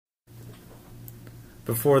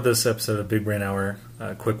Before this episode of Big Brain Hour,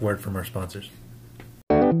 a quick word from our sponsors.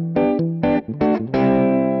 You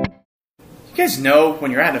guys know when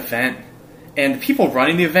you're at an event and the people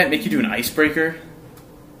running the event make you do an icebreaker?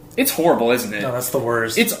 It's horrible, isn't it? No, that's the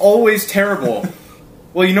worst. It's always terrible.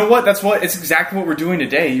 Well, you know what? It's exactly what we're doing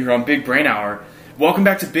today here on Big Brain Hour. Welcome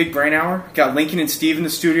back to Big Brain Hour. Got Lincoln and Steve in the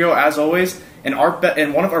studio, as always. And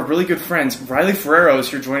one of our really good friends, Riley Ferrero,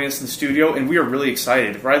 is here joining us in the studio, and we are really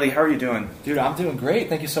excited. Riley, how are you doing? Dude, I'm doing great.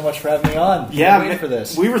 Thank you so much for having me on. Yeah, waiting for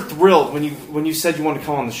this. We were thrilled when you said you wanted to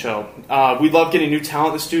come on the show. We love getting new talent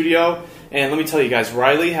in the studio, and let me tell you guys,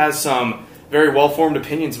 Riley has some very well-formed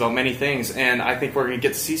opinions about many things, and I think we're going to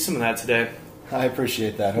get to see some of that today. I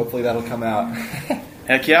appreciate that. Hopefully that'll come out.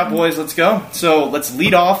 Heck yeah, boys, let's go. So let's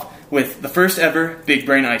lead off with the first ever Big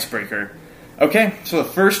Brain Icebreaker. Okay, so the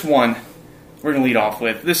first one we're going to lead off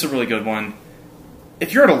with, this is a really good one.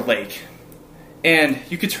 If you're at a lake and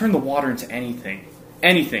you could turn the water into anything,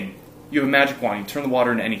 you have a magic wand, you turn the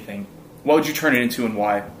water into anything, what would you turn it into and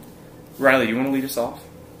why? Riley, you want to lead us off?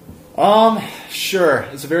 Sure.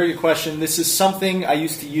 It's a very good question. This is something I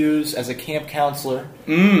used to use as a camp counselor.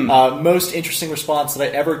 Most interesting response that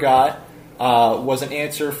I ever got was an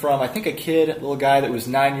answer from, I think, a little guy that was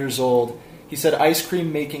 9 years old. He said ice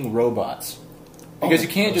cream making robots. Because you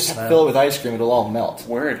can't just fill it with ice cream, it'll all melt.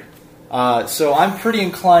 Word. So I'm pretty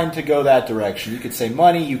inclined to go that direction. You could say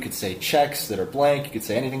money, you could say checks that are blank, you could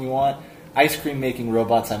say anything you want. Ice cream making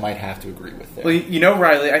robots I might have to agree with there. Well, you know,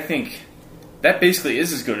 Riley, I think that basically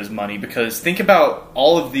is as good as money, because think about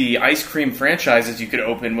all of the ice cream franchises you could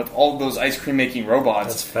open with all of those ice cream making robots.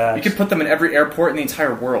 That's fast. You could put them in every airport in the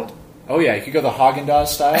entire world. Oh yeah, you could go the Haagen-Dazs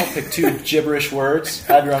style, pick two gibberish words,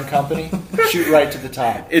 have your own company, shoot right to the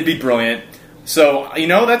top. It'd be brilliant. So, you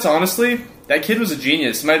know, that's honestly, that kid was a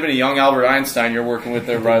genius. It might have been a young Albert Einstein you're working with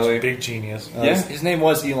there, Riley. Big genius. Yeah. His name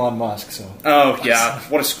was Elon Musk, so. Oh, yeah.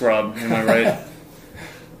 What a scrub. Am I right?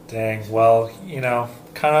 Dang. Well, you know,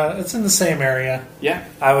 kind of, it's in the same area. Yeah.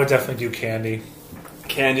 I would definitely do candy.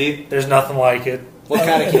 Candy. There's nothing like it. What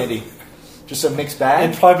kind of candy? Just a mixed bag?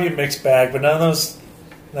 It'd probably be a mixed bag, but none of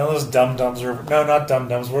those dum-dums are... No, not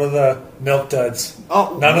dum-dums. What are the milk duds?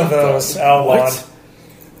 Oh, none of those. Outlawed. What?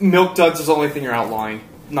 Milk duds is the only thing you're outlawing.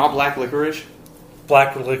 Not black licorice?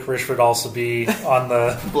 Black licorice would also be on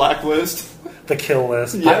the... Blacklist? The kill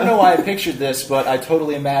list. Yeah. I don't know why I pictured this, but I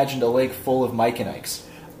totally imagined a lake full of Mike and Ikes.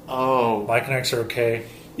 Oh. Mike and Ike's are okay.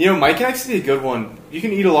 You know, Mike and Ike's would be a good one. You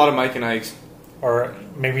can eat a lot of Mike and Ike's. Or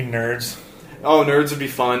maybe Nerds. Oh, Nerds would be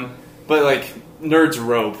fun. But, like, Nerds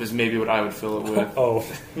Rope is maybe what I would fill it with. Oh.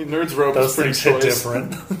 Nerds Rope Those is pretty things hit choice.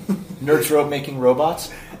 different. Nerds Rope making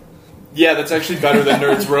robots? Yeah, that's actually better than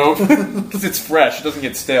Nerds Rope. Because it's fresh. It doesn't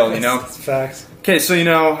get stale, you know? That's facts. Okay, so, you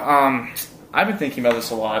know, I've been thinking about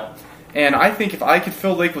this a lot. And I think if I could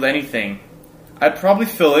fill a lake with anything, I'd probably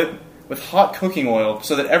fill it with hot cooking oil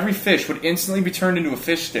so that every fish would instantly be turned into a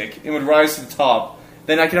fish stick and would rise to the top.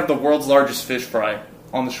 Then I could have the world's largest fish fry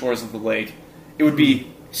on the shores of the lake. It would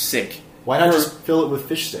be sick. Why not just fill it with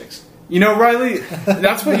fish sticks? You know, Riley,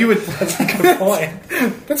 that's what you would... That's a good point.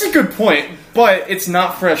 That's a good point, but it's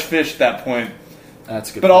not fresh fish at that point.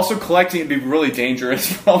 That's good. But also collecting it would be really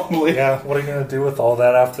dangerous, probably. Yeah, what are you going to do with all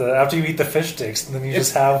that after you eat the fish sticks? And then you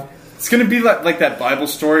just have... It's going to be like that Bible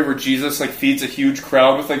story where Jesus like feeds a huge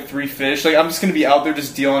crowd with like 3 fish. Like I'm just going to be out there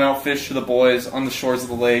just dealing out fish to the boys on the shores of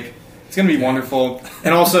the lake. It's going to be wonderful.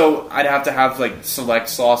 And also, I'd have to have like select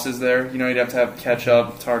sauces there. You know, you'd have to have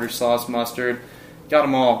ketchup, tartar sauce, mustard. Got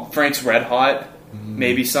them all. Frank's Red Hot.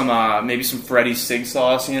 Maybe some Freddy's Sig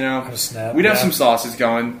sauce, you know. Oh, snap. We'd have some sauces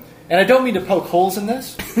going. And I don't mean to poke holes in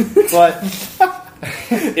this, but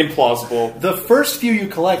implausible. The first few you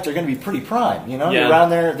collect are going to be pretty prime, you know? Yeah. You're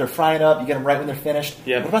around there, they're frying up, you get them right when they're finished.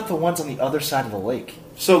 Yeah. What about the ones on the other side of the lake?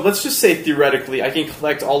 So let's just say theoretically, I can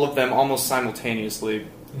collect all of them almost simultaneously.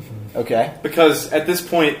 Okay. Because at this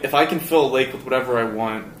point, if I can fill a lake with whatever I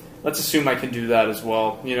want, let's assume I can do that as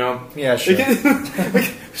well, you know? Yeah, sure. Like,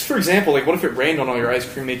 for example, like what if it rained on all your ice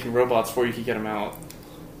cream making robots before you could get them out?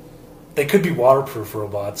 They could be waterproof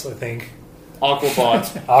robots, I think.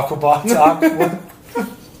 Aquabots. Aquabots?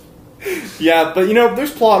 Yeah, but you know,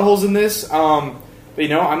 there's plot holes in this. But you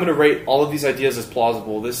know, I'm going to rate all of these ideas as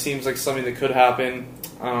plausible. This seems like something that could happen.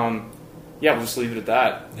 Yeah, we'll just leave it at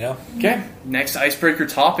that. Yeah. Okay, next icebreaker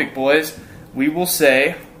topic, boys. We will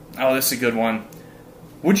say, oh, this is a good one.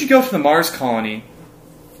 Would you go for the Mars colony,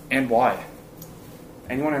 and why?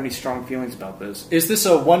 Anyone have any strong feelings about this? Is this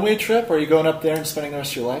a one-way trip, or are you going up there and spending the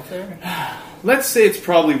rest of your life there? Let's say it's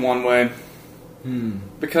probably one way.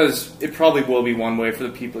 Because it probably will be one way for the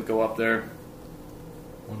people that go up there.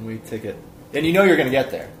 One-way ticket. And you know you're going to get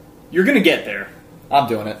there. You're going to get there. I'm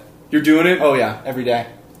doing it. You're doing it? Oh yeah, every day.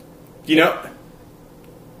 You know,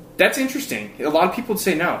 that's interesting. A lot of people would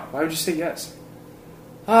say no. Why would you say yes?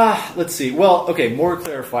 Let's see. Well, okay, more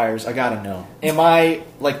clarifiers. I gotta know. Am I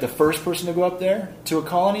like the first person to go up there to a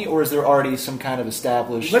colony, or is there already some kind of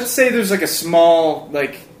established? Let's say there's like a small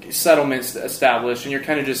like settlement established, and you're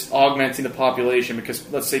kind of just augmenting the population because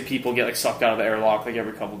let's say people get like sucked out of the airlock like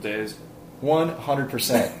every couple days.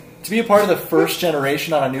 100%. To be a part of the first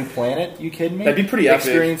generation on a new planet, you kidding me? That'd be pretty epic.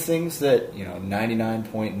 Experience things that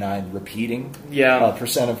 99.9 repeating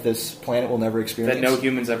percent of this planet will never experience. That no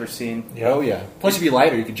human's ever seen. Yeah. Oh yeah. Plus, you'd be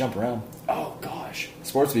lighter. You could jump around. Oh gosh.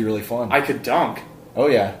 Sports would be really fun. I could dunk. Oh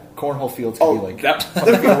yeah. Cornhole fields could be like that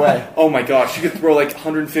 100 feet away. Oh my gosh, you could throw like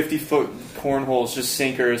 150-foot cornholes, just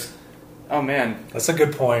sinkers. Oh man, that's a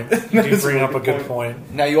good point. You do bring up a good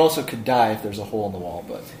point. Now you also could die if there's a hole in the wall,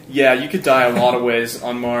 but yeah, you could die a lot of ways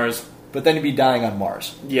on Mars. But then you'd be dying on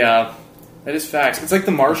Mars. Yeah, that is facts. It's like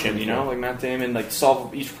The Martian, like Matt Damon, like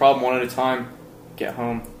solve each problem one at a time, get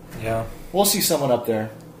home. Yeah, we'll see someone up there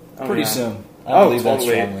pretty soon. I believe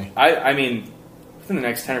totally. that strongly. I mean, within the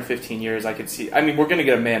next 10 or 15 years, I could see. I mean, we're going to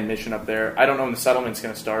get a manned mission up there. I don't know when the settlement's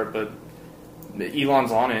going to start, but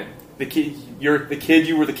Elon's on it. The kid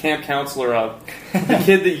you were the camp counselor of, the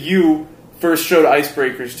kid that you first showed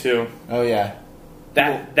icebreakers to. Oh yeah,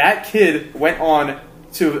 that kid went on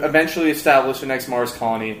to eventually establish the next Mars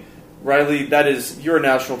colony. Riley, you're a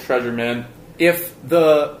national treasure, man. If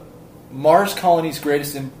the Mars colony's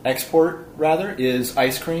greatest export, rather, is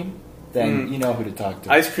ice cream, then you know who to talk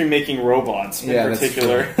to. Ice cream making robots, in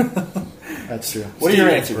particular. That's true. What are your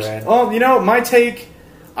answers? Well, my take,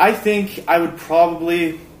 I think I would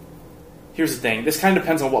probably... Here's the thing. This kind of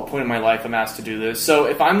depends on what point in my life I'm asked to do this. So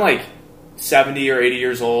if I'm like 70 or 80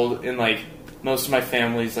 years old and like most of my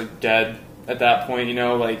family's like dead at that point,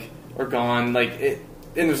 or gone, and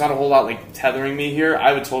there's not a whole lot like tethering me here,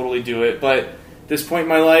 I would totally do it. But at this point in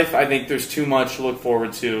my life, I think there's too much to look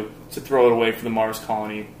forward to throw it away for the Mars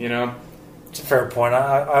colony, It's a fair point.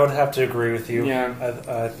 I would have to agree with you. Yeah.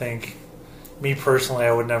 I think, me personally,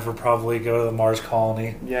 I would never probably go to the Mars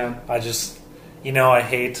colony. Yeah. I just, I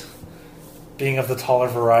hate being of the taller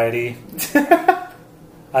variety.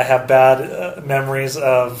 I have bad memories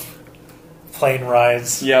of plane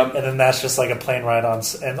rides. Yep. And then that's just like a plane ride on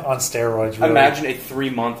steroids. Really. Imagine a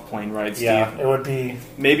 3-month plane ride, Steve. Yeah, it would be...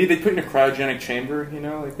 Maybe they put in a cryogenic chamber,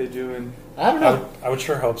 like they do in... I don't know. I would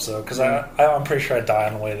sure hope so, because I'm pretty sure I'd die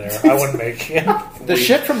on the way there. I wouldn't make it. The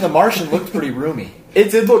ship from The Martian looked pretty roomy. It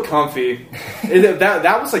did look comfy.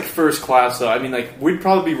 That was like first class, though. I mean, we'd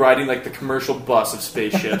probably be riding like the commercial bus of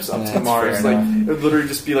spaceships up to Mars. It would literally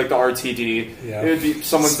just be like the RTD. Yeah. It would be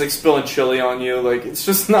someone's like spilling chili on you. It's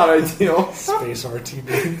just not ideal. Space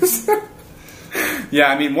RTD. Yeah,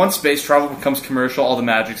 I mean, once space travel becomes commercial, all the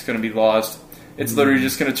magic's going to be lost. It's literally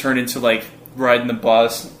just going to turn into riding the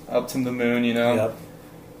bus up to the moon. Yep.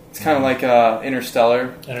 It's kind of like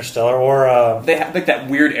Interstellar. Or they had like that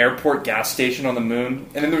weird airport gas station on the moon,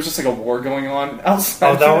 and then there was just like a war going on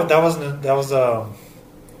outside. That was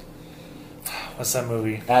what's that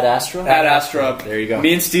movie? Ad Astra. Ad Astra. There you go.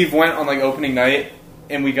 Me and Steve went on opening night,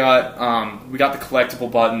 and we got the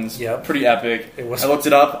collectible buttons. Yep. Pretty epic. I looked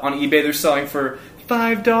it up on eBay. They're selling for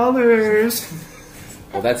 $5.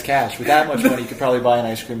 Well, that's cash. With that much money, you could probably buy an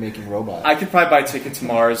ice cream making robot. I could probably buy a ticket to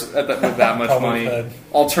Mars with that much money. Could.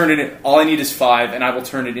 I'll turn it. All I need is 5, and I will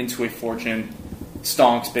turn it into a fortune.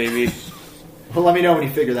 Stonks, baby. Well, let me know when you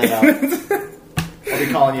figure that out. I'll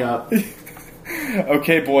be calling you up.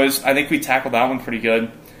 Okay, boys. I think we tackled that one pretty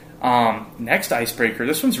good. Next icebreaker.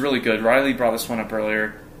 This one's really good. Riley brought this one up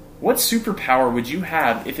earlier. What superpower would you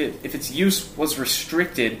have if its use was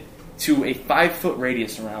restricted to a 5-foot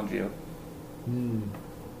radius around you?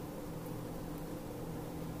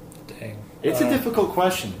 Dang. It's a difficult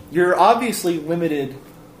question. You're obviously limited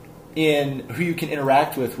in who you can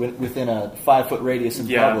interact with within a 5-foot radius in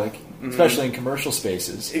public, especially in commercial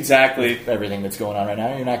spaces. Exactly. With everything that's going on right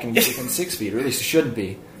now, you're not going to get within 6 feet, or at least you shouldn't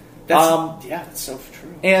be. That's so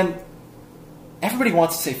true. And everybody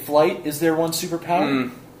wants to say flight is their one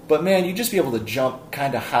superpower, but man, you'd just be able to jump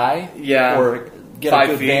kind of high, or get 5 a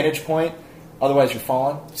good feet. vantage point. Otherwise, you're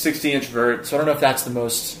falling. 60-inch vert. So I don't know if that's the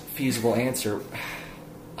most feasible answer.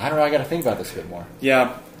 I don't know. I got to think about this a bit more.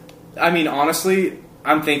 Yeah, I mean, honestly,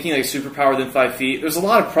 I'm thinking superpower than 5 feet. There's a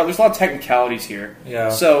lot of technicalities here. Yeah.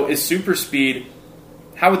 So is super speed?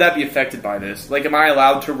 How would that be affected by this? Am I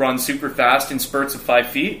allowed to run super fast in spurts of 5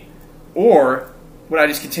 feet, or would I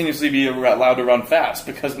just continuously be allowed to run fast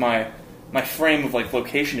because my frame of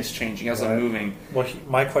location is changing as I'm moving? Well,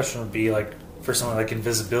 my question would be for something like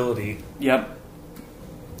invisibility. Yep.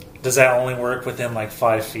 Does that only work within like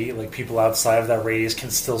 5 feet? Like people outside of that radius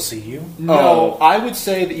can still see you? No, I would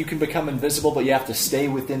say that you can become invisible, but you have to stay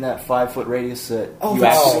within that 5-foot radius that you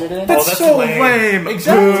activated in. That's that's so lame. lame.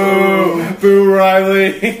 Exactly. Boo,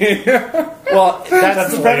 Riley. Well,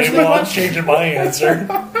 that's the premise of the Well, I'm question. changing my answer.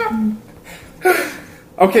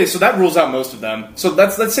 Okay, so that rules out most of them. So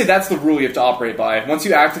let's say that's the rule you have to operate by. Once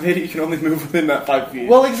you activate it, you can only move within that 5 feet.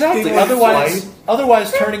 Well, exactly. Thing like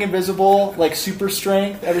Otherwise, turning invisible, like super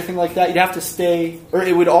strength, everything like that, you'd have to stay, or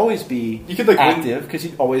it would always be You could, like, active because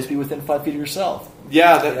you'd always be within 5 feet of yourself.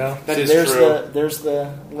 yeah, Yeah. that So is there's true. there's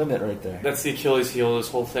the limit right there. That's the Achilles heel of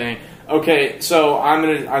this whole thing. Okay, so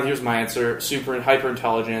here's my answer: super and hyper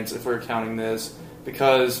intelligence. If we're counting this,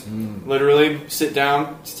 because literally sit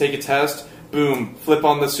down, take a test, boom, flip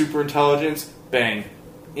on the super intelligence, bang,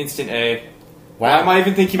 instant A. Why am I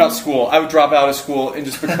even thinking about school? I would drop out of school and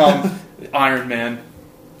just become Iron Man.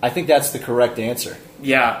 I think that's the correct answer.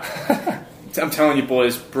 Yeah. I'm telling you,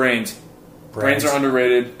 boys, brains. Brains are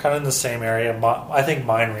underrated. Kind of in the same area. I think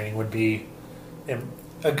mind reading would be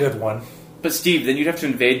a good one. But Steve, then you'd have to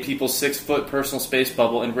invade people's 6-foot personal space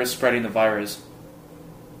bubble and risk spreading the virus.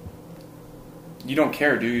 You don't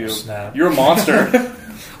care, do you? Snap. You're a monster.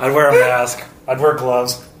 I'd wear a mask. I'd wear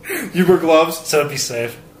gloves, You wear gloves? so it'd be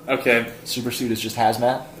safe. Okay. Super suit is just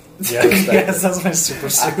hazmat. Yeah, yes, that's my super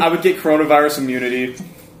suit. I would get coronavirus immunity.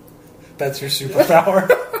 That's your superpower.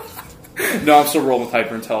 No, I'm still rolling with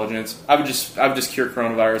hyperintelligence. I would just cure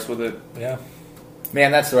coronavirus with it. Yeah.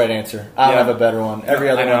 Man, that's the right answer. I don't Yeah. have a better one. Every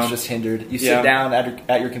I other know. one's just hindered. You sit Yeah. down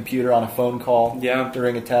at your computer on a phone call Yeah.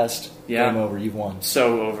 during a test. Yeah. Game over. You've won.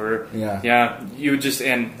 So over. Yeah. Yeah. You would just,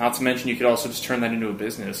 and not to mention, you could also just turn that into a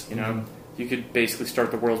business. You know, you could basically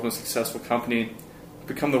start the world's most successful company,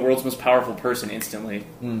 become the world's most powerful person instantly.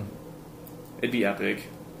 Mm. It'd be epic.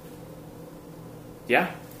 Yeah.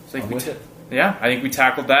 So I think I'm we with it. Yeah, I think we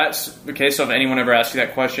tackled that. Okay, so if anyone ever asks you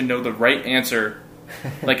that question, know the right answer,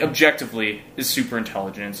 like objectively, is super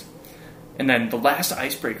intelligence. And then the last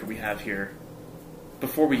icebreaker we have here,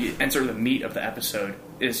 before we enter the meat of the episode,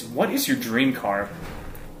 is what is your dream car?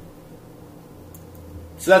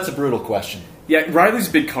 So that's a brutal question. Yeah, Riley's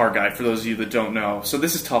a big car guy, for those of you that don't know, so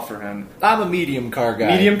this is tough for him. I'm a medium car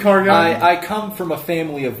guy. Medium car guy? I come from a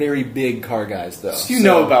family of very big car guys, though. So you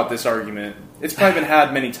know about this argument. It's probably been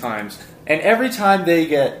had many times. And every time they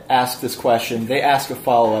get asked this question, they ask a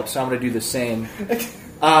follow-up, so I'm going to do the same.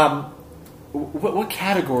 What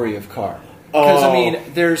category of car? Because, I mean,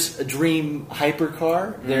 there's a dream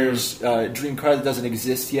hypercar. There's a dream car that doesn't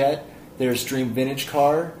exist yet. There's dream vintage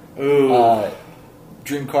car. Ooh.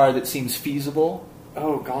 Dream car that seems feasible.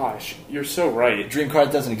 Oh, gosh. You're so right. Dream car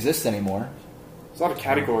that doesn't exist anymore. There's a lot of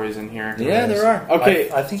categories in here. Yeah, there are.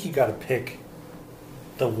 Okay. I think you got to pick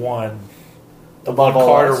the one Above all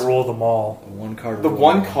car else. to rule them all. One car. to The rule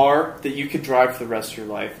one them all. car that you could drive for the rest of your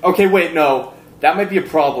life. Okay, wait, no. That might be a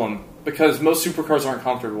problem, because most supercars aren't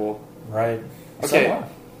comfortable. Right. Okay. Some are.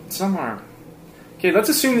 Some are. Okay, let's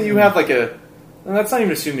assume that you have like a... no, let's not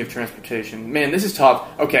even assume you have transportation. Man, this is tough.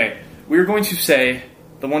 Okay, we're going to say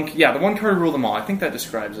the one car to rule them all. I think that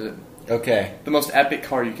describes it. Okay. The most epic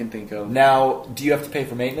car you can think of. Now, do you have to pay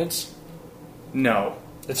for maintenance? No.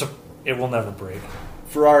 It will never break.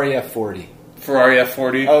 Ferrari F40. Ferrari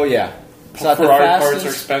F40. Oh yeah. It's not Ferrari the cars fastest. are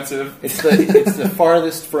expensive. It's the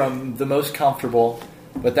farthest from the most comfortable,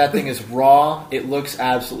 but that thing is raw. It looks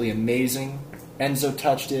absolutely amazing. Enzo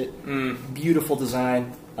touched it. Beautiful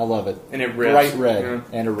design. I love it. And it rips. Bright red Yeah.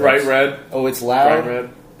 and a Bright red. Oh, it's loud. Bright red.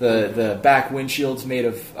 The back windshield's made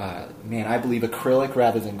of I believe acrylic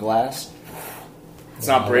rather than glass. It's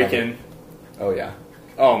not I love breaking. Oh yeah,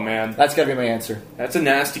 Oh, man. that's gotta be my answer. That's a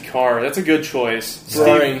nasty car. That's a good choice.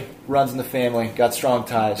 Ferrari runs in the family. Got strong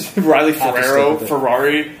ties. Steve, Riley Have to Ferrero, stick with it.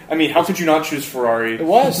 Ferrari. I mean, how could you not choose Ferrari? It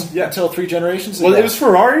was Yeah. until 3 generations ago. Well, it was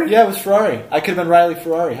Ferrari? Yeah, it was Ferrari. I could have been Riley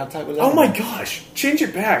Ferrari. How tight was that? Oh my gosh. Change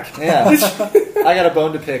it back. Yeah. I got a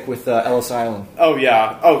bone to pick with Ellis Island. Oh,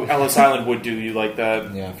 yeah. Oh, Ellis Island would do you like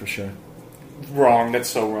that. Yeah, for sure. Wrong. That's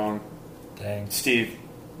so wrong. Dang. Steve.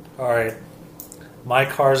 All right. My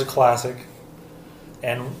car is a classic,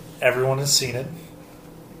 and everyone has seen it.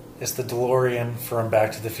 It's the DeLorean from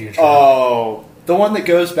Back to the Future. Oh. The one that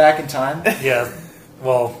goes back in time? Yeah.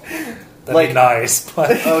 Well, that'd Like- be nice,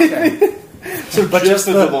 but Okay. So but just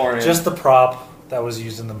the the DeLorean. just the prop that was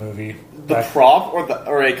used in the movie. the Back- prop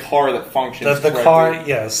or a car that functions the correctly? car,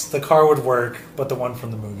 yes, the car would work, but the one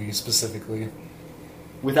from the movie specifically.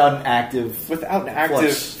 Without an active... Without an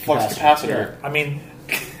active flux Flux capacitor. capacitor. I mean,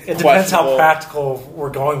 it depends how Questionable. practical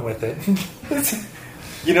we're going with it.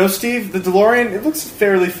 You know, Steve, the DeLorean, it looks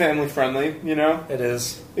fairly family friendly, you know? It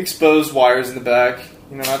is. Exposed wires in the back,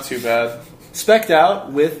 you know, not too bad. Specced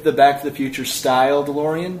out with the Back to the Future style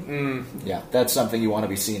DeLorean. Yeah, that's something you want to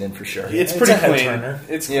be seen in for sure. It's It's pretty a head clean. turner.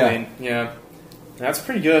 It's Yeah. clean. Yeah. That's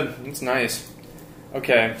pretty good. It's nice.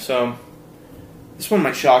 Okay, so this one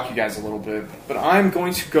might shock you guys a little bit, but I'm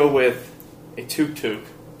going to go with a tuk-tuk.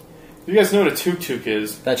 You guys know what a tuk-tuk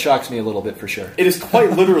is? That shocks me a little bit for sure. It is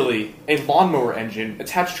quite literally a lawnmower engine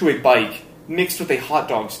attached to a bike mixed with a hot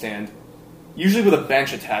dog stand, usually with a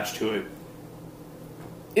bench attached to it.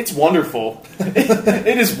 It's wonderful.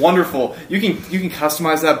 It is wonderful. You can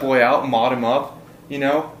customize that boy out, mod him up. You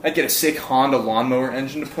know, I'd get a sick Honda lawnmower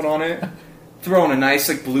engine to put on it. Throw in a nice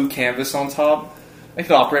like blue canvas on top. I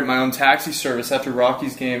could operate my own taxi service after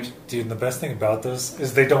Rockies games. Dude, and the best thing about this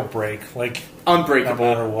is they don't break. Like, no Unbreakable.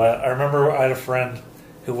 matter what. I remember I had a friend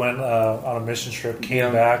who went on a mission trip, came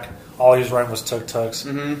Yeah. back, all he was riding was tuk-tuks.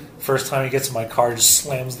 First time he gets in my car, just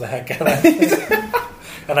slams the heck out of it.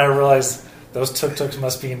 And I realized those tuk-tuks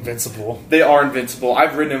must be invincible. They are invincible.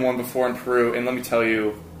 I've ridden in one before in Peru, and let me tell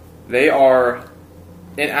you, they are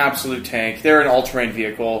an absolute tank. They're an all-terrain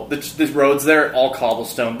vehicle. The roads there, all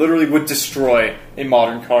cobblestone, literally would destroy a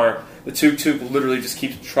modern car. The tuk-tuk literally just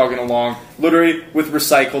keeps trugging along, literally with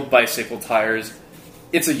recycled bicycle tires.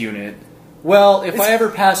 It's a unit. Well, if I ever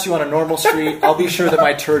pass you on a normal street, I'll be sure that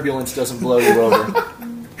my turbulence doesn't blow you over.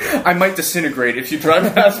 I might disintegrate if you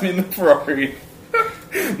drive past me in the Ferrari.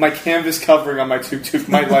 My canvas covering on my tuk-tuk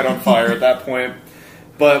might light on fire at that point.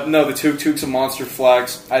 But no, the tuk-tuk's a monster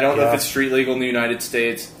flex. I don't know if Yeah. it's street legal in the United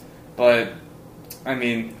States, but I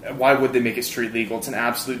mean, why would they make it street legal? It's an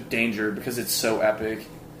absolute danger because it's so epic.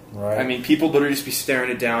 Right. I mean, people literally just be staring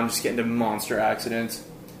it down, just get into monster accidents.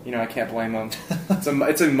 You know, I can't blame them.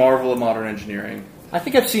 It's a marvel of modern engineering. I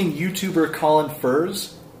think I've seen YouTuber Colin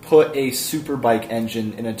Furs put a super bike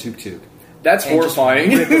engine in a tuk-tuk. That's And just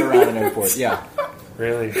horrifying. rip it around an airport. Yeah.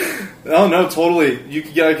 Really? Oh no, totally. You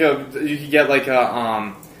could get like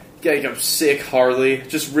a sick Harley.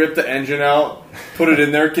 Just rip the engine out, put it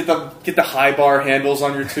in there. Get the high bar handles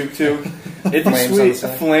on your tuk-tuk. It'd be Flames on sweet. the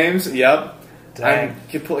side. Flames. Yep. Dang. You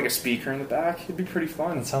could put like a speaker in the back. It'd be pretty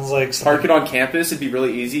fun. It sounds like Park it on campus. It'd be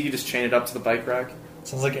really easy. You just chain it up to the bike rack.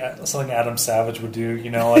 sounds like something Adam Savage would do. You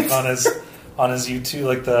know, like on his YouTube,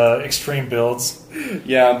 like the extreme builds.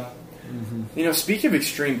 Yeah. You know, speaking of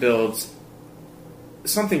extreme builds,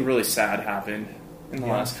 something really sad happened in the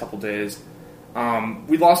Yeah. last couple days.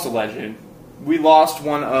 We lost a legend. We lost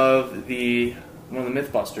one of the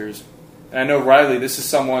MythBusters. And I know, Riley, this is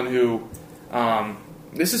someone who,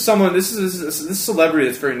 this is a celebrity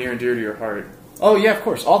that's very near and dear to your heart. Oh, yeah, of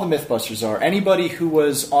course. All the Mythbusters are. Anybody who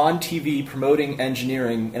was on TV promoting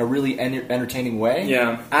engineering in a really entertaining way,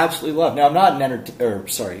 Yeah. absolutely love. Now, I'm not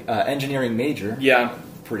an engineering major. Yeah.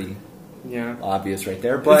 Pretty Yeah. obvious right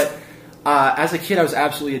there. But as a kid, I was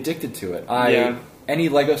absolutely addicted to it. Yeah. Any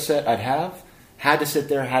Lego set I'd have had to sit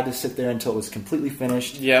there until it was completely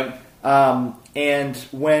finished. Yep. And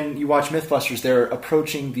when you watch Mythbusters, they're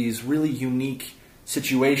approaching these really unique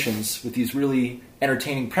situations with these really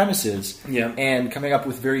entertaining premises, Yeah. and coming up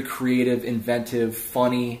with very creative, inventive,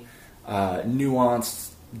 funny, nuanced,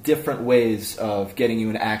 different ways of getting you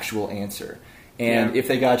an actual answer. And Yeah. if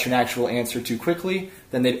they got you an actual answer too quickly,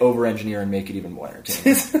 then they'd over-engineer and make it even more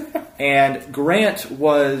entertaining. And Grant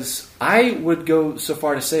was, I would go so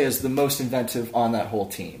far to say, as the most inventive on that whole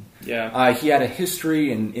team. Yeah. He had a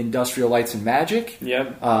history in industrial lights and magic.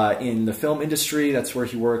 Yep. In the film industry, that's where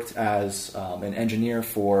he worked as an engineer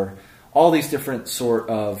for all these different sort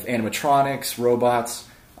of animatronics, robots.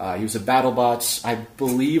 He was a BattleBots, I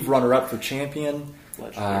believe, runner-up for champion.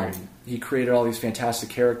 Legendary. He created all these fantastic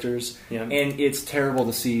characters, Yeah. and it's terrible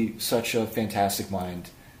to see such a fantastic mind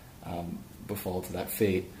befall to that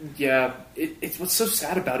fate. Yeah, it's what's so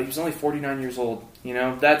sad about it. He was only 49 years old. You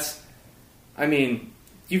know, I mean,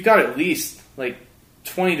 you've got at least like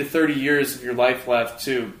 20 to 30 years of your life left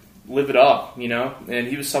to live it up. You know, and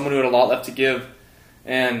he was someone who had a lot left to give.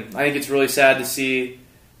 And I think it's really sad to see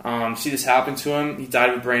this happen to him. He died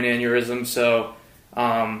of a brain aneurysm. So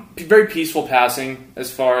very peaceful passing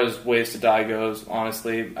as far as ways to die goes.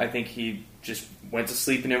 Honestly, I think he just went to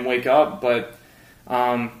sleep and didn't wake up. But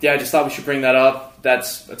I just thought we should bring that up.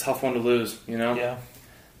 That's a tough one to lose, you know? Yeah.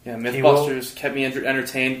 Yeah, Mythbusters kept me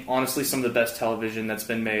entertained. Honestly, some of the best television that's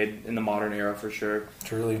been made in the modern era, for sure.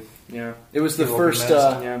 Truly. Yeah. It was the He will be first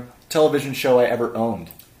missed. Yeah. television show I ever owned.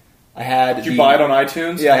 I had Did you buy it on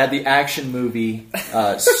iTunes? Yeah, I had the action movie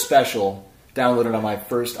special downloaded on my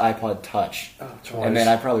first iPod Touch. Oh, Twice. And man,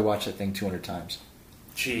 I probably watched that thing 200 times.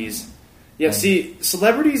 Jeez. Yeah, see,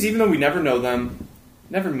 celebrities, even though we never know them,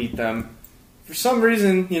 never meet them, for some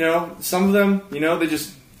reason, you know, some of them, you know, they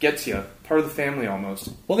just gets you. Part of the family almost.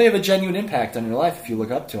 Well, they have a genuine impact on your life if you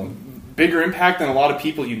look up to them. Bigger impact than a lot of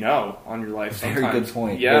people you know on your life sometimes. Very good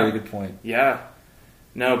point. Yeah. Very good point. Yeah.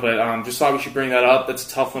 No, but just thought we should bring that up. That's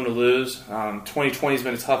a tough one to lose. 2020 has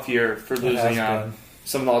been a tough year for losing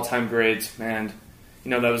some of the all-time greats. And,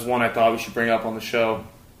 that was one I thought we should bring up on the show.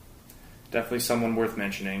 Definitely someone worth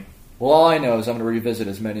mentioning. Well, all I know is I'm going to revisit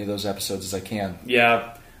as many of those episodes as I can.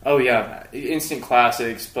 Yeah. Oh, yeah. Instant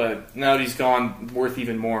classics, but now that he's gone, worth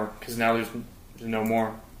even more, because now there's no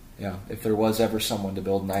more. Yeah, if there was ever someone to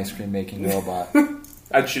build an ice cream making robot.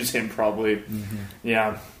 I'd choose him, probably. Mm-hmm.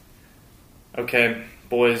 Yeah. Okay,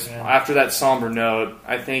 boys, Yeah. After that somber note,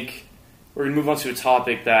 I think we're going to move on to a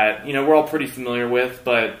topic that, we're all pretty familiar with,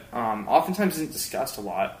 but oftentimes isn't discussed a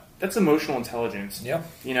lot. That's emotional intelligence. Yeah.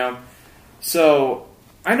 So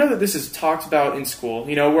I know that this is talked about in school.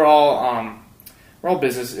 We're all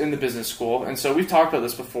in the business school, and so we've talked about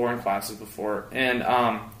this before in classes before. And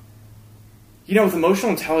with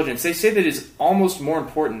emotional intelligence, they say that it's almost more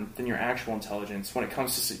important than your actual intelligence when it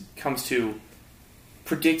comes to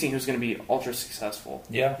predicting who's going to be ultra successful.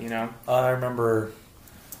 Yeah. I remember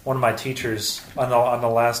one of my teachers on the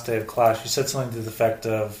last day of class. She said something to the effect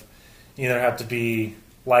of, you either have to be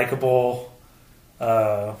likable,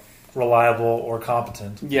 reliable, or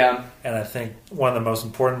competent. Yeah. And I think one of the most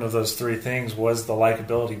important of those three things was the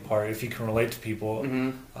likability part. If you can relate to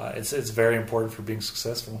people, it's very important for being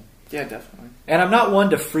successful. Yeah, definitely. And I'm not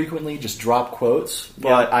one to frequently just drop quotes,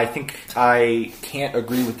 but I think I can't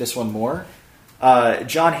agree with this one more.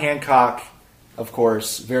 John Hancock, of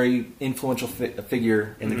course, very influential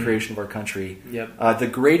figure in the creation of our country. Yep. The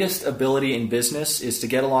greatest ability in business is to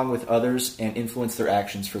get along with others and influence their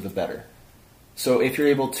actions for the better. So if you're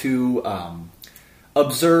able to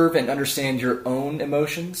observe and understand your own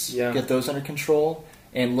emotions, get those under control,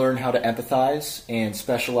 and learn how to empathize and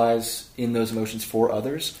specialize in those emotions for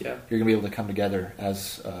others, you're going to be able to come together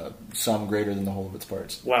as some greater than the whole of its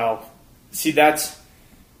parts. Wow. See, that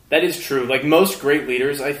is true. Like, most great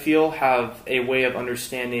leaders, I feel, have a way of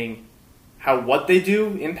understanding how what they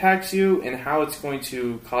do impacts you and how it's going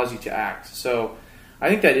to cause you to act. So I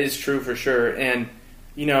think that is true for sure. And,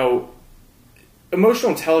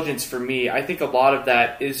 emotional intelligence for me, I think a lot of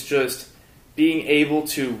that is just being able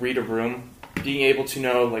to read a room, being able to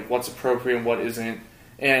know what's appropriate and what isn't.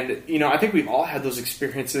 And, I think we've all had those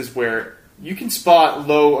experiences where you can spot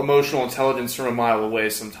low emotional intelligence from a mile away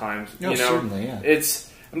sometimes. Certainly, yeah.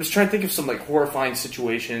 I'm just trying to think of some horrifying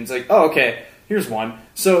situations. Okay, here's one.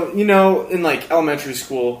 So, in elementary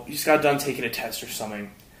school, you just got done taking a test or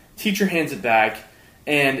something. Teacher hands it back,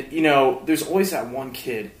 and, there's always that one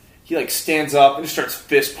kid. He stands up and just starts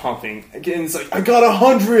fist pumping. Again, it's I got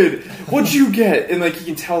 100. What'd you get? And you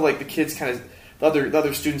can tell the kids kind of, the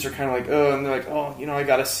other students are kind of oh, and they're oh, I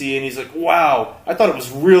got a C. And he's wow, I thought it was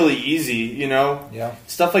really easy. Yeah.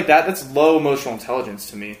 Stuff like that. That's low emotional intelligence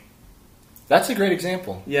to me. That's a great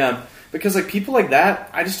example. Yeah, because people like that,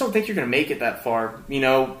 I just don't think you're going to make it that far.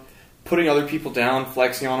 Putting other people down,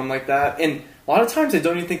 flexing on them like that, and a lot of times I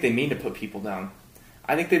don't even think they mean to put people down.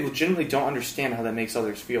 I think they legitimately don't understand how that makes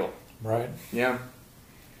others feel. Right. Yeah.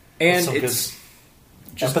 And Some it's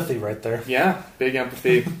just empathy right there. Yeah, big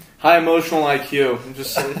empathy. High emotional IQ. I'm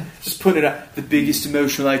just putting it out. The biggest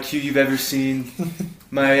emotional IQ you've ever seen.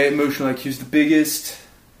 My emotional IQ is the biggest.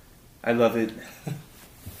 I love it.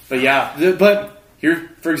 But yeah, but here,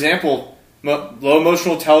 for example, low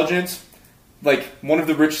emotional intelligence, one of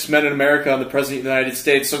the richest men in America, the President of the United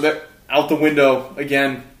States, so that out the window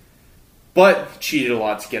again. But cheated a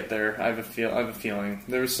lot to get there. I have a feeling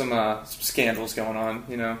there was some scandals going on.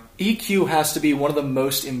 EQ has to be one of the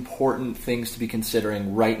most important things to be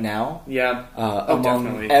considering right now. Yeah. Among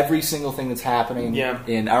definitely. every single thing that's happening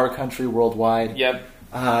in our country, worldwide. Yep.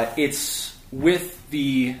 It's with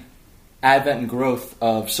the advent and growth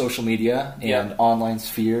of social media and online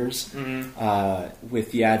spheres,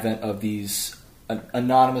 with the advent of these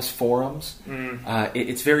anonymous forums,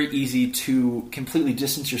 it's very easy to completely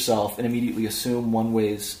distance yourself and immediately assume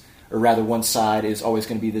one side is always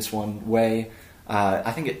going to be this one way.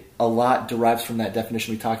 I think a lot derives from that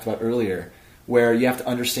definition we talked about earlier, where you have to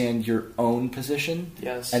understand your own position,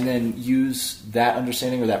 and then use that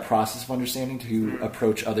understanding or that process of understanding to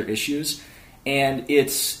approach other issues. And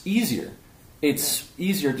it's easier. It's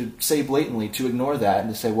easier to say blatantly, to ignore that and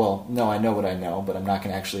to say, well, no, I know what I know, but I'm not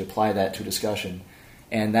going to actually apply that to a discussion.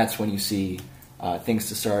 And that's when you see things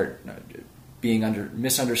to start being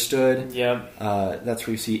misunderstood. Yep. That's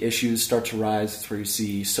where you see issues start to rise. That's where you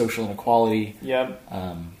see social inequality. Yep.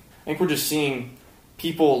 I think we're just seeing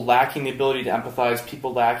people lacking the ability to empathize,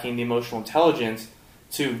 people lacking the emotional intelligence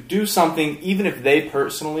to do something, even if they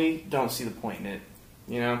personally don't see the point in it.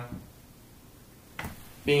 You know,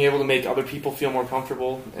 being able to make other people feel more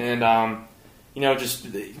comfortable, and you know, just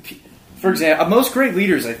For example, most great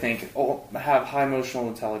leaders, I think, all have high emotional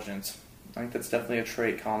intelligence. I think that's definitely a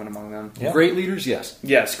trait common among them. Yeah. Great leaders, yes.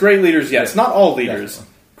 Yes, great leaders, yes. Yeah. Not all leaders.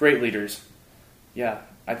 Definitely. Great leaders. Yeah,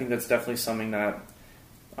 I think that's definitely something that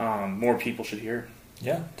more people should hear.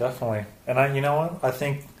 Yeah, definitely. And you know what? I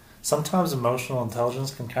think sometimes emotional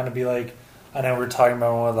intelligence can kind of be like, I know we were talking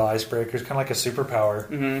about one of the icebreakers, kind of like a superpower.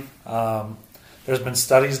 Mm-hmm. There's been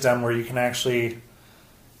studies done where you can actually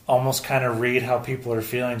almost kind of read how people are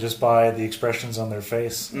feeling just by the expressions on their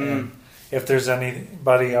face. And if there's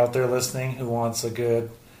anybody out there listening who wants a good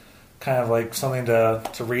kind of like something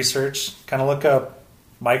to research, kind of look up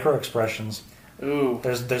micro expressions. Ooh.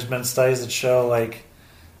 There's been studies that show like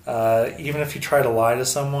even if you try to lie to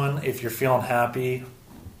someone, if you're feeling happy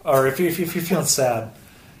or if you're feeling sad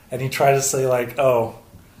and you try to say like, oh,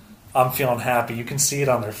 I'm feeling happy, you can see it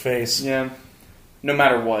on their face. Yeah. No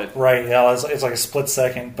matter what. Right, yeah, it's like a split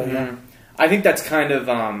second, but yeah. I think that's kind of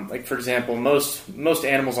like, for example, most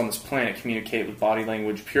animals on this planet communicate with body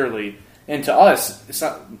language purely, and to us, it's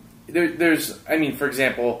not. There's, I mean, for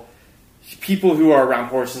example, people who are around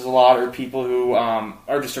horses a lot, or people who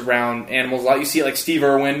are just around animals a lot. You see, like Steve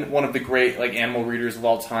Irwin, one of the great like animal readers of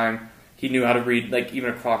all time. He knew how to read like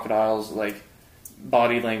even a crocodile's like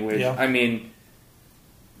body language. Yeah. I mean,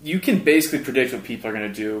 you can basically predict what people are going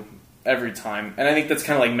to do every time, and I think that's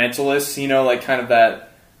kind of like mentalists, you know, like kind of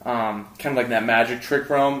like that magic trick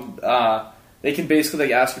realm. They can basically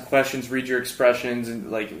like ask you questions, read your expressions, and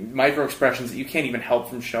like micro expressions that you can't even help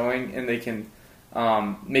from showing, and they can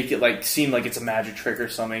make it like seem like it's a magic trick or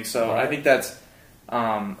something. So Right. I think that's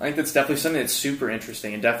definitely something that's super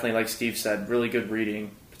interesting, and definitely, like Steve said, really good reading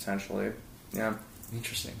potentially. Yeah.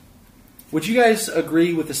 Interesting. Would you guys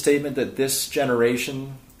agree with the statement that this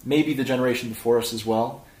generation, maybe the generation before us as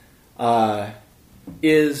well,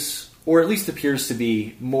 is, or at least appears to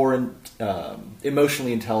be, more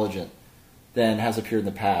emotionally intelligent than has appeared in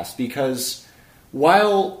the past? Because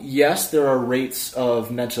while, yes, there are rates of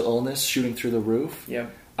mental illness shooting through the roof, Yeah.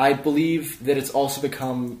 I believe that it's also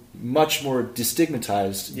become much more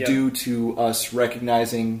destigmatized Yeah. due to us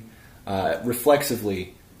recognizing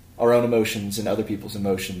reflexively our own emotions and other people's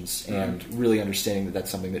emotions, and really understanding that that's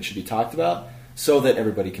something that should be talked about so that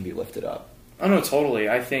everybody can be lifted up. Oh no, totally.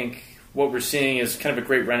 I think what we're seeing is kind of a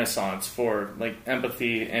great renaissance for like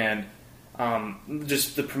empathy and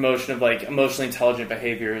just the promotion of like emotionally intelligent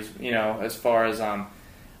behaviors. You know, as far as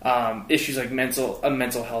issues like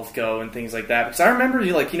mental health go and things like that. Because I remember,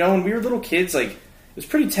 like, you know, when we were little kids, like it was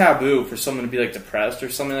pretty taboo for someone to be like depressed or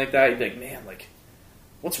something like that. You'd be like, man, like,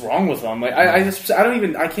 what's wrong with them? Like, I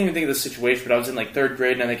can't even think of the situation. But I was in like third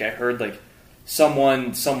grade, and I think I heard like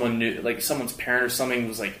someone knew, like someone's parent or something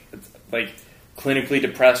was like clinically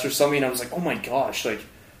depressed or something. And I was like, oh my gosh, like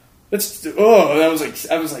that's I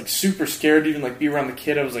was like super scared to even like be around the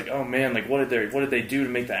kid. I was like, oh man, like what did they do to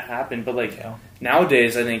make that happen? But like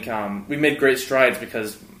nowadays, I think we made great strides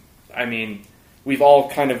because I mean we've all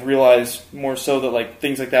kind of realized more so that like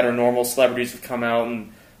things like that are normal. Celebrities have come out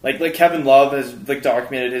and like Kevin Love has like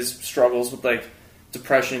documented his struggles with like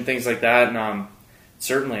depression and things like that, and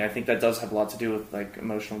certainly I think that does have a lot to do with like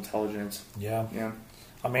emotional intelligence. Yeah. Yeah.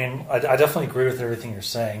 I mean, I definitely agree with everything you're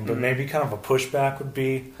saying, but maybe kind of a pushback would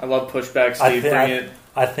be... I love pushback, Steve. Bring it.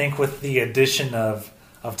 I think with the addition of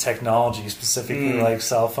technology, specifically like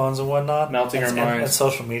cell phones and whatnot, Melting our and minds.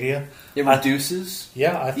 social media, It reduces.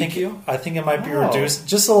 I think EQ? I think it might be Oh. reduced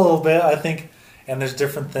just a little bit. I think, and there's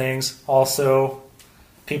different things. Also,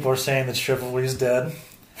 people are saying that chivalry is dead,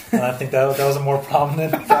 and I think that was a more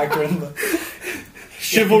prominent factor in the...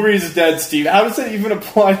 Chivalry is dead, Steve. How does that even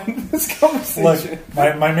apply in this conversation?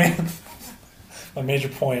 Look, my major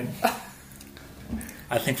point.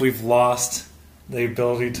 I think we've lost the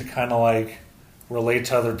ability to kind of like relate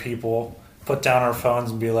to other people, put down our phones,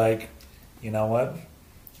 and be like, you know what?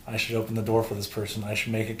 I should open the door for this person. I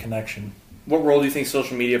should make a connection. What role do you think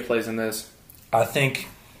social media plays in this? I think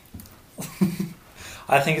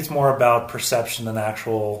it's more about perception than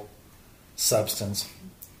actual substance.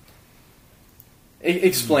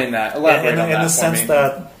 Explain that. Elaborate on that in the for sense me.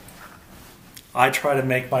 that I try to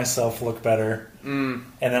make myself look better, and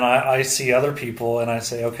then I see other people, and I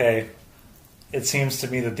say, okay, it seems to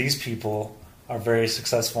me that these people are very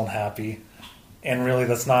successful and happy, and really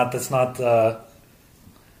that's not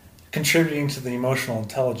contributing to the emotional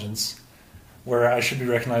intelligence, where I should be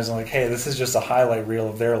recognizing like, hey, this is just a highlight reel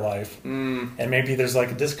of their life, and maybe there's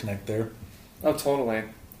like a disconnect there. Oh, totally.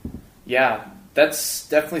 Yeah, that's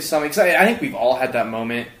definitely something. 'Cause I think we've all had that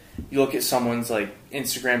moment. You look at someone's like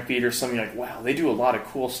Instagram feed or something, you're like, wow, they do a lot of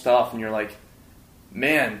cool stuff, and you're like,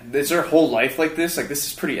 man, is their whole life like this? Like, this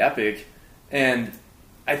is pretty epic. And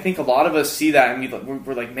I think a lot of us see that and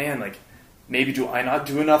we're like, man, like, maybe do I not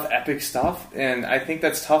do enough epic stuff? And I think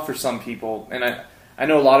that's tough for some people. And I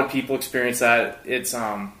know a lot of people experience that. It's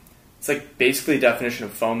like basically a definition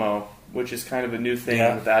of FOMO, which is kind of a new thing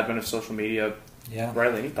with the advent of social media. Yeah.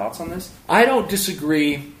 Riley, any thoughts on this? I don't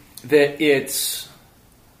disagree that it's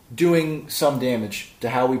doing some damage to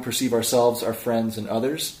how we perceive ourselves, our friends, and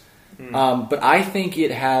others. But I think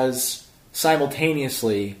it has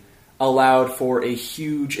simultaneously allowed for a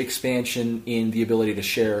huge expansion in the ability to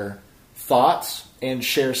share thoughts and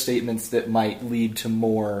share statements that might lead to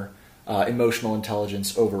more emotional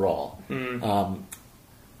intelligence overall.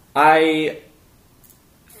 I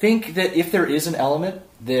think that if there is an element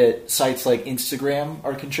that sites like Instagram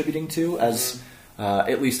are contributing to, as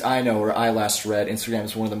at least I know, or I last read, Instagram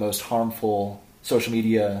is one of the most harmful social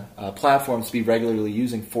media platforms to be regularly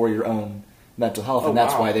using for your own mental health, and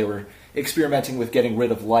that's why they were experimenting with getting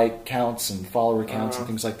rid of like counts and follower counts and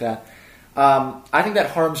things like that. I think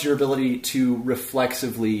that harms your ability to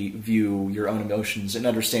reflexively view your own emotions and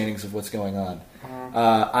understandings of what's going on.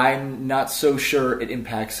 I'm not so sure it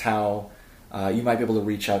impacts how you might be able to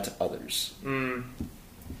reach out to others.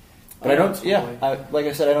 But I don't. Like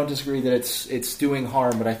I said, I don't disagree that it's doing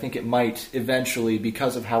harm. But I think it might eventually,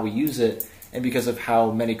 because of how we use it and because of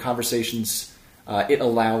how many conversations it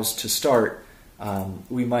allows to start,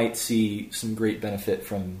 we might see some great benefit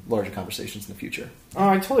from larger conversations in the future. Oh,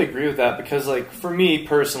 I totally agree with that because, like, for me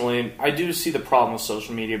personally, I do see the problem with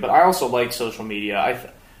social media, but I also like social media.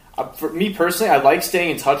 For me personally, I like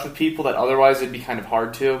staying in touch with people that otherwise it'd be kind of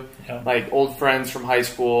hard to, like old friends from high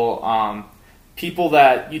school, people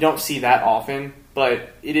that you don't see that often, but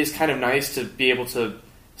it is kind of nice to be able to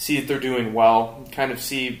see that they're doing well, kind of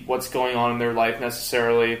see what's going on in their life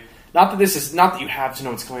necessarily. Not that you have to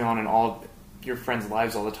know what's going on in all of your friends'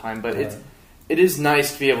 lives all the time, but it is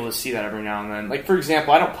nice to be able to see that every now and then. Like, for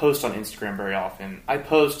example, I don't post on Instagram very often. I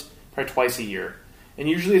post probably twice a year, and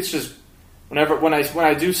usually it's just when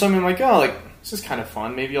I do something like, oh, like, this is kind of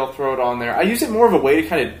fun, maybe I'll throw it on there. I use it more of a way to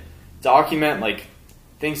kind of document, like,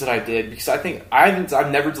 things that I did, because I think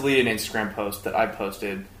I've never deleted an Instagram post that I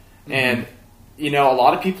posted, and a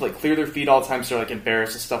lot of people like clear their feed all the time, so they're like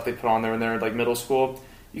embarrassed of stuff they put on there when they're like middle school.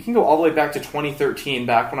 You can go all the way back to 2013,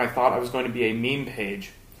 back when I thought I was going to be a meme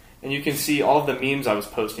page, and you can see all of the memes I was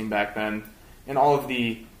posting back then, and all of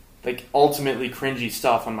the like ultimately cringy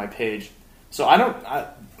stuff on my page. So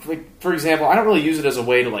for example, I don't really use it as a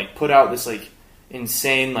way to like put out this like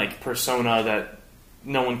insane like persona that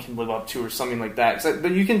no one can live up to or something like that.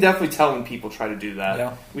 But you can definitely tell when people try to do that.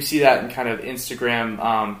 Yeah. We see that in kind of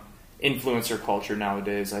Instagram influencer culture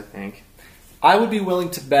nowadays, I think. I would be willing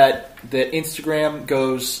to bet that Instagram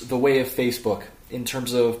goes the way of Facebook in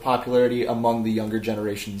terms of popularity among the younger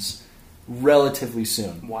generations relatively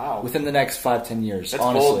soon. Wow. Within the next 5-10 years, That's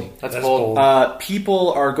honestly. Bold. That's bold.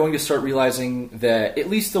 People are going to start realizing that at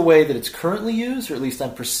least the way that it's currently used, or at least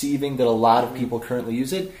I'm perceiving that a lot of people currently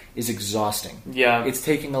use it, is exhausting. Yeah. It's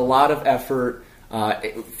taking a lot of effort.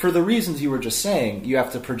 For the reasons you were just saying, you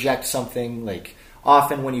have to project something like...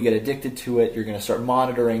 Often when you get addicted to it, you're going to start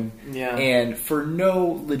monitoring, and for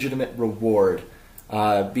no legitimate reward,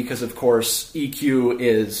 because of course EQ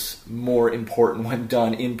is more important when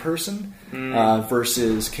done in person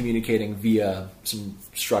versus communicating via some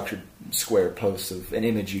structured square posts of an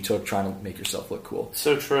image you took trying to make yourself look cool.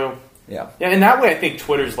 So true. Yeah. In that way I think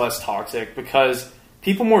Twitter's less toxic because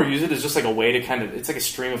people more use it as just like a way to kind of, it's like a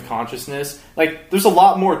stream of consciousness. Like, there's a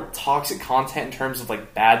lot more toxic content in terms of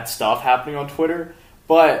like bad stuff happening on Twitter,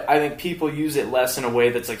 but I think people use it less in a way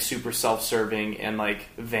that's like super self-serving and like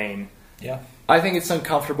vain. Yeah. I think it's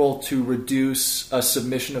uncomfortable to reduce a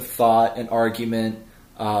submission of thought, an argument,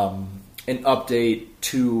 an update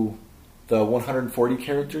to the 140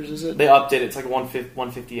 characters, is it? They update it. It's like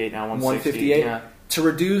 158 now, 160. 158? Yeah. To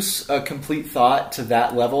reduce a complete thought to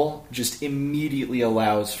that level just immediately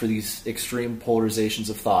allows for these extreme polarizations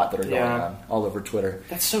of thought that are going on all over Twitter.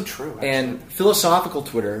 That's so true, actually. And philosophical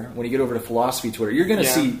Twitter, when you get over to philosophy Twitter, you're going to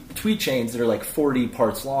see tweet chains that are like 40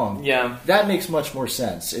 parts long. Yeah. That makes much more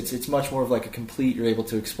sense. It's much more of like a complete, you're able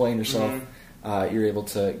to explain yourself, you're able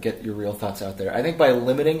to get your real thoughts out there. I think by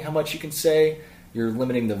limiting how much you can say, you're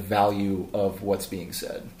limiting the value of what's being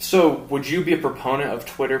said. So would you be a proponent of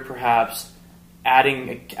Twitter perhaps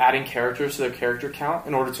adding characters to their character count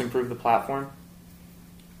in order to improve the platform?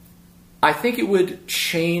 I think it would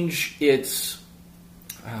change its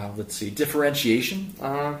let's see, differentiation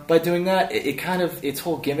Uh-huh. by doing that. It kind of, its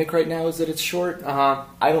whole gimmick right now is that it's short. Uh-huh.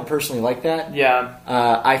 I don't personally like that. Yeah.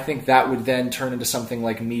 I think that would then turn into something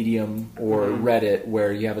like Medium or Mhm. Reddit,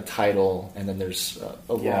 where you have a title and then there's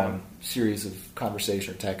a Yeah. long series of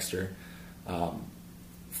conversation or text or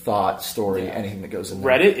thought, story, Yeah. anything that goes in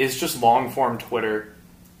there. Reddit is just long-form Twitter.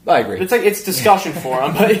 I agree. It's like it's discussion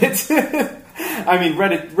forum, but it's. I mean,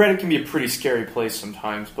 Reddit can be a pretty scary place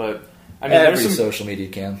sometimes, but I mean, Every there's some social media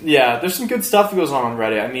can. yeah, there's some good stuff that goes on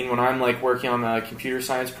Reddit. I mean, when I'm like working on a computer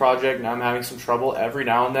science project and I'm having some trouble, every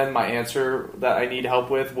now and then my answer that I need help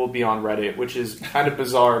with will be on Reddit, which is kind of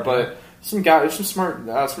bizarre, but there's some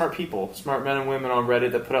smart people, smart men and women on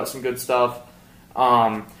Reddit that put out some good stuff.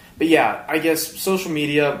 But yeah, I guess social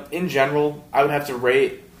media in general, I would have to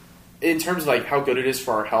rate. In terms of like how good it is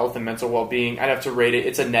for our health and mental well-being, I'd have to rate it.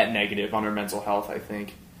 It's a net negative on our mental health, I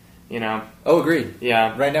think. You know? Oh, agreed.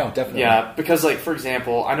 Yeah. Right now, definitely. Yeah, because like for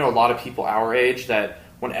example, I know a lot of people our age that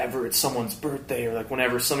whenever it's someone's birthday or like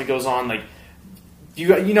whenever something goes on, like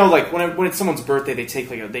you know like when it's someone's birthday, they take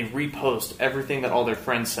like they repost everything that all their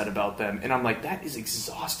friends said about them, and I'm like, that is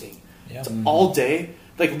exhausting. Yeah. It's all day,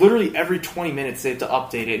 like literally every 20 minutes they have to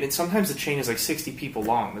update it, and sometimes the chain is like 60 people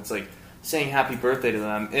long. That's like saying happy birthday to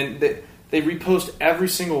them, and they repost every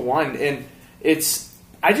single one, and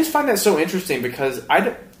I just find that so interesting because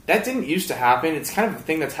that didn't used to happen. It's kind of a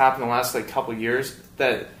thing that's happened the last like couple of years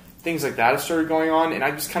that things like that have started going on, and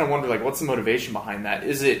I just kind of wonder like what's the motivation behind that?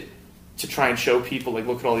 Is it to try and show people like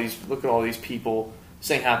look at all these people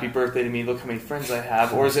saying happy birthday to me, look how many friends I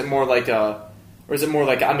have, or is it more like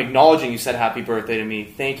I'm acknowledging you said happy birthday to me,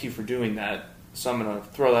 thank you for doing that, so I'm gonna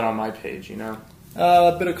throw that on my page, you know?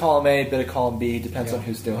 A bit of column A, a bit of column B, depends on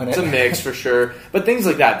who's doing it. It's a mix for sure, but things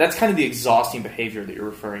like that's kind of the exhausting behavior that you're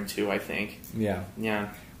referring to, I think. Yeah. Yeah.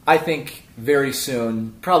 I think very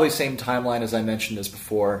soon, probably same timeline as I mentioned as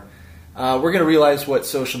before, we're going to realize what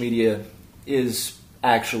social media is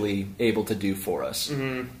actually able to do for us.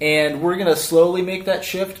 Mm-hmm. And we're going to slowly make that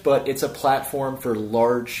shift, but it's a platform for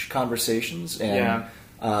large conversations and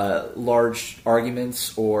large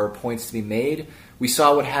arguments or points to be made. We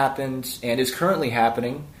saw what happened and is currently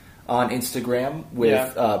happening on Instagram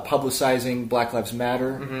with publicizing Black Lives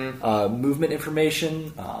Matter, movement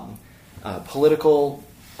information, political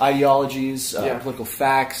ideologies, political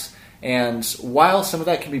facts. And while some of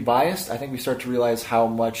that can be biased, I think we start to realize how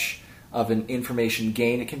much of an information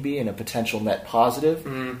gain it can be and a potential net positive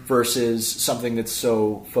versus something that's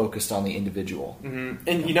so focused on the individual. Mm-hmm.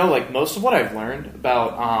 And you know, like most of what I've learned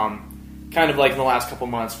about kind of like in the last couple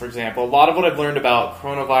months, for example, a lot of what I've learned about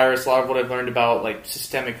coronavirus, a lot of what I've learned about like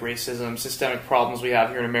systemic racism, systemic problems we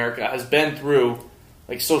have here in America has been through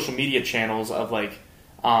like social media channels of like,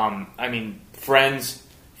 friends,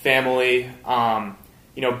 family,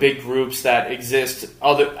 big groups that exist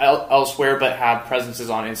elsewhere but have presences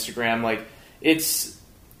on Instagram. Like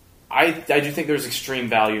I do think there's extreme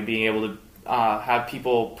value in being able to have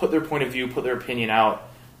people put their point of view, put their opinion out.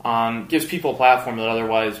 Gives people a platform that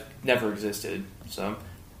otherwise never existed. So,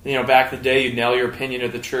 back in the day, you'd nail your opinion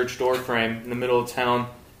at the church door frame in the middle of town,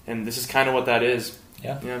 and this is kind of what that is.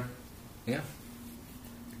 Yeah.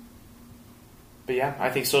 But yeah, I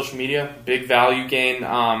think social media, big value gain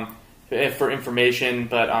for information,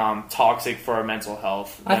 but toxic for our mental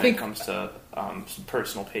health when it comes to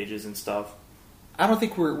personal pages and stuff. I don't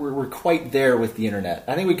think we're quite there with the internet.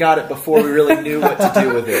 I think we got it before we really knew what to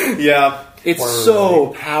do with it. Yeah. It's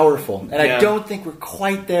so powerful. And I don't think we're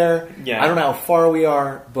quite there. Yeah. I don't know how far we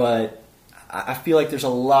are, but I feel like there's a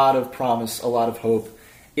lot of promise, a lot of hope.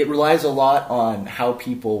 It relies a lot on how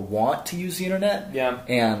people want to use the internet. Yeah.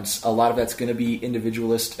 And a lot of that's going to be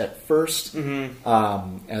individualist at first,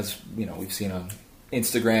 as we've seen on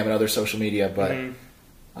Instagram and other social media, but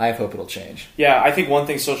I have hope it'll change. Yeah, I think one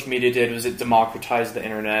thing social media did was it democratized the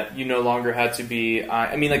internet. You no longer had to be...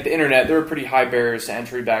 like the internet, there were pretty high barriers to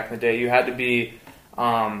entry back in the day. You had to be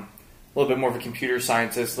a little bit more of a computer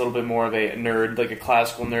scientist, a little bit more of a nerd, like a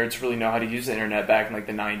classical nerd, to really know how to use the internet back in like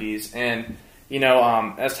the 90s. And,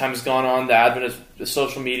 as time has gone on, the advent of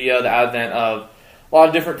social media, the advent of a lot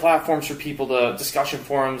of different platforms for people to... discussion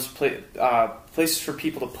forums, places for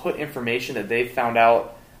people to put information that they've found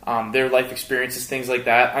out, their life experiences, things like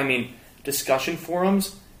that. I mean, discussion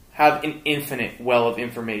forums have an infinite well of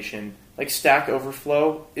information. Like Stack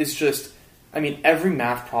Overflow is just, every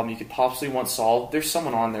math problem you could possibly want solved, there's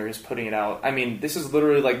someone on there who's putting it out. This is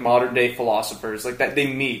literally like modern day philosophers. Like that,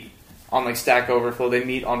 they meet on like Stack Overflow, they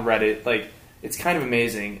meet on Reddit. Like, it's kind of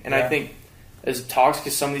amazing. And I think as toxic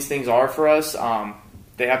as some of these things are for us,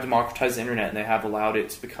 they have democratized the internet and they have allowed it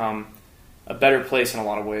to become a better place in a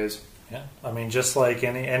lot of ways. Yeah, just like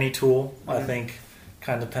any tool, I think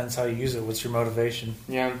kind of depends how you use it. What's your motivation?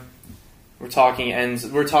 Yeah, we're talking ends.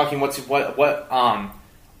 We're talking what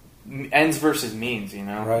ends versus means. You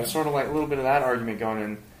know, Right. Sort of like a little bit of that argument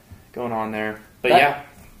going on there. But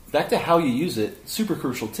Back to how you use it, super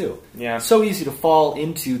crucial too. yeah. It's so easy to fall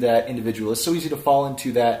into that individualist. So easy to fall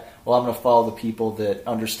into that. Well, I'm going to follow the people that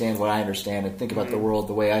understand what I understand and think about the world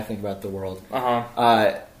the way I think about the world.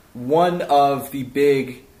 One of the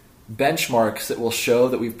big benchmarks that will show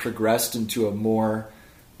that we've progressed into a more,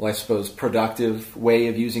 well, I suppose, productive way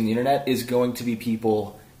of using the internet is going to be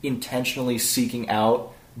people intentionally seeking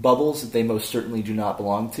out bubbles that they most certainly do not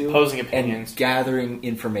belong to, Posing opinions. and gathering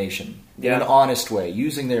information in Yeah. an honest way,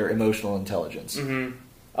 using their emotional intelligence. Mm-hmm.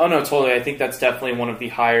 Oh no, totally. I think that's definitely one of the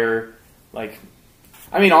higher,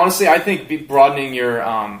 honestly, I think broadening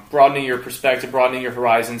your perspective, broadening your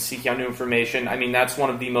horizons, seeking out new information. I mean, that's one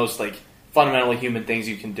of the most fundamentally human things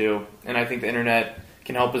you can do, and I think the internet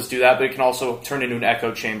can help us do that. But it can also turn into an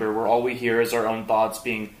echo chamber where all we hear is our own thoughts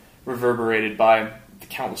being reverberated by the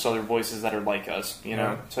countless other voices that are like us. You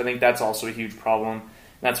know, so I think that's also a huge problem.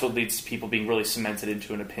 That's what leads to people being really cemented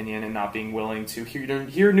into an opinion and not being willing to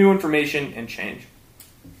hear new information and change.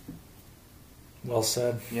 Well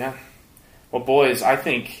said. Yeah. Well, boys, I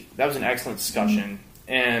think that was an excellent discussion.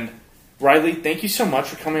 And Riley, thank you so much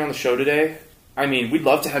for coming on the show today. I mean, we'd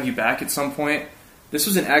love to have you back at some point. This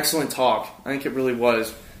was an excellent talk. I think it really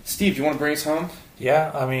was. Steve, you want to bring us home?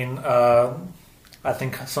 Yeah, I mean, I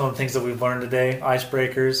think some of the things that we've learned today,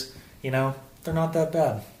 icebreakers, they're not that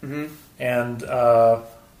bad. Mm-hmm. And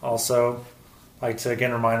also, like to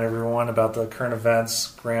again remind everyone about the current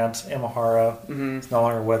events. Grant Imahara is no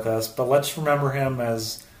longer with us, but let's remember him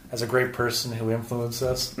as a great person who influenced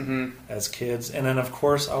us as kids. And then, of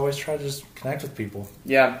course, always try to just connect with people.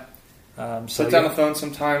 Yeah. So Put down the phone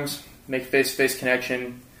sometimes, make face-to-face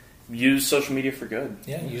connection, use social media for good.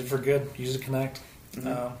 Yeah, use it for good. Use it to connect.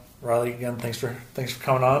 Riley, again, thanks for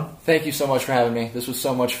coming on. Thank you so much for having me. This was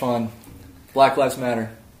so much fun. Black Lives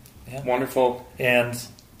Matter. Yeah. Wonderful. And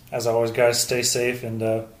as always, guys, stay safe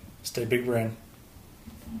and stay big brain.